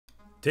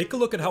Take a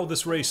look at how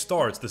this race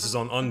starts. This is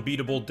on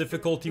unbeatable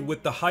difficulty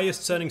with the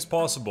highest settings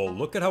possible.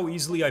 Look at how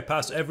easily I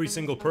pass every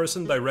single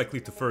person directly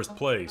to first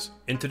place.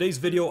 In today's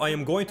video, I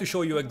am going to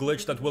show you a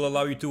glitch that will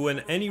allow you to win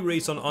any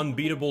race on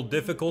unbeatable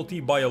difficulty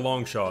by a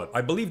long shot.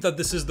 I believe that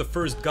this is the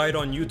first guide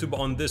on YouTube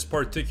on this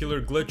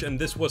particular glitch, and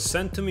this was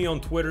sent to me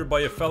on Twitter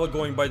by a fella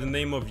going by the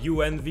name of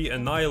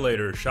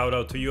UNBEATABLE. Shout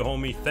out to you,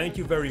 homie. Thank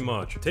you very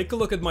much. Take a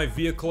look at my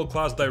vehicle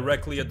class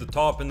directly at the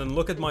top and then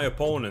look at my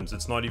opponents.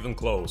 It's not even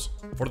close.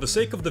 For the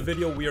sake of the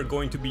video, we are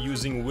going to be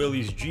using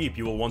Willie's Jeep.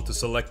 You will want to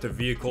select a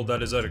vehicle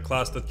that is at a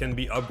class that can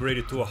be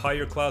upgraded to a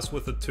higher class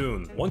with a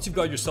tune. Once you've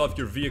got yourself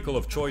your vehicle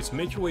of choice,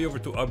 make your way over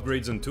to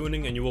upgrades and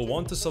tuning, and you will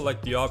want to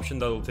select the option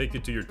that will take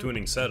you to your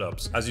tuning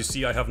setups. As you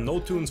see, I have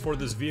no tunes for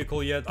this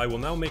vehicle yet. I will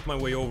now make my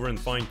way over and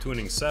find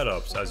tuning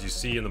setups. As you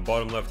see in the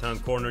bottom left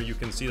hand corner, you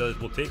can see that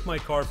it will take my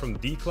car from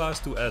D class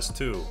to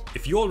S2.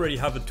 If you already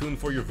have a tune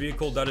for your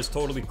vehicle, that is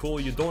totally cool.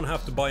 You don't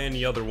have to buy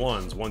any other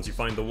ones. Once you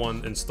find the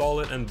one,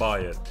 install it and buy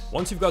it.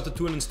 Once you've got the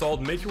tune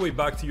installed, make your way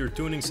back to your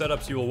tuning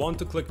setups. You will want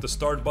to click the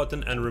start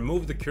button and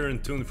remove the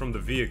current tune from the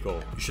vehicle.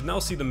 You should now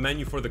see the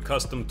menu for the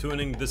custom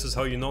tuning. This is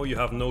how you know you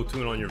have no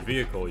tune on your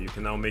vehicle. You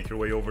can now make your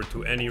way over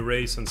to any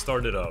race and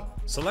start it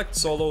up. Select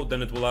solo,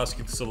 then it will ask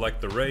you to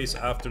select the race.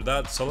 After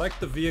that,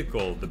 select the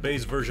vehicle. The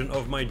base version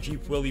of my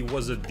Jeep Willie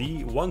was a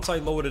D. Once I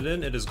load it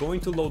in, it is going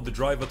to load the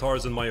drive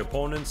avatars and my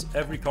opponents.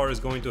 Every car is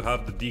going to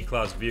have the D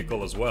class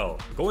vehicle as well.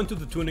 Go into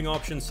the tuning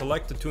option,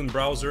 select the tune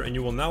browser, and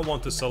you will now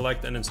want to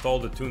select and install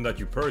the tune that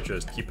you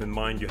purchased. Keep in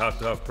mind you have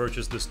to have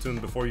purchased this tune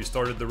before you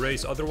started the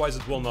race, otherwise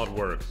it will not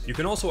work. You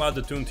can also add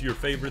the tune to your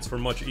favorites for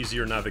much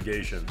easier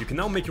navigation. You can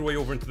now make your way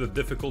over into the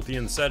difficulty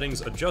and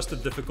settings, adjust the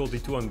difficulty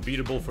to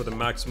unbeatable for the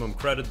maximum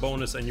credit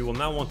bonus, and you will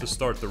now want to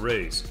start the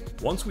race.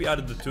 Once we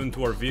added the tune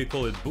to our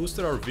vehicle, it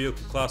boosted our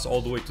vehicle class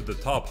all the way to the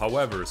top.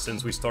 However,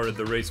 since we started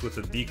the race with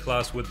a D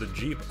class with the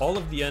Jeep, all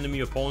of the enemy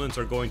opponents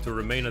are going to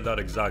remain at that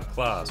exact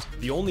class.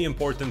 The only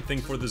important thing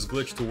for this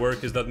glitch to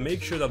work is that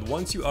make sure that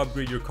once you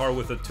upgrade your car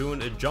with a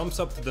tune, it jumps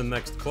up to the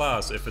next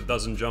class. If it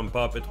doesn't jump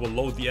up, it will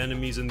load the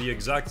enemies in the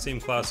exact same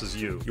class as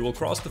you. You will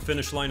cross the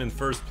finish line in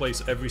first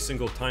place every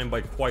single time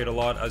by quite a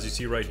lot. As you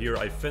see right here,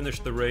 I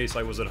finished the race.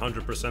 I was at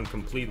 100%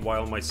 complete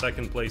while my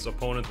second place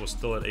opponent was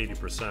still at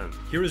 80%.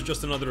 Here is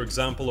just another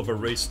example of a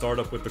race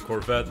startup with the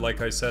Corvette.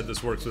 Like I said,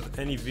 this works with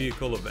any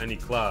vehicle of any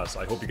class.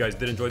 I hope you guys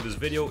did enjoy this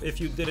video. If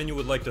you did and you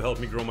would like to help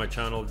me grow my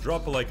channel,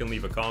 drop a like and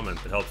leave a comment.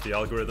 It helps the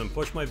algorithm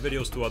push my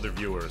videos to other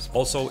viewers.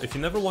 Also, if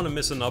you never want to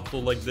miss an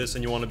upload like this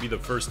and you want to be the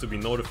first to be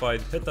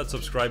notified, hit that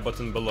subscribe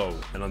button below.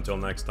 And until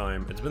next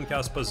time, it's been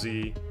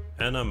Caspahz,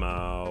 and I'm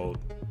out.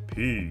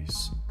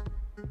 Peace.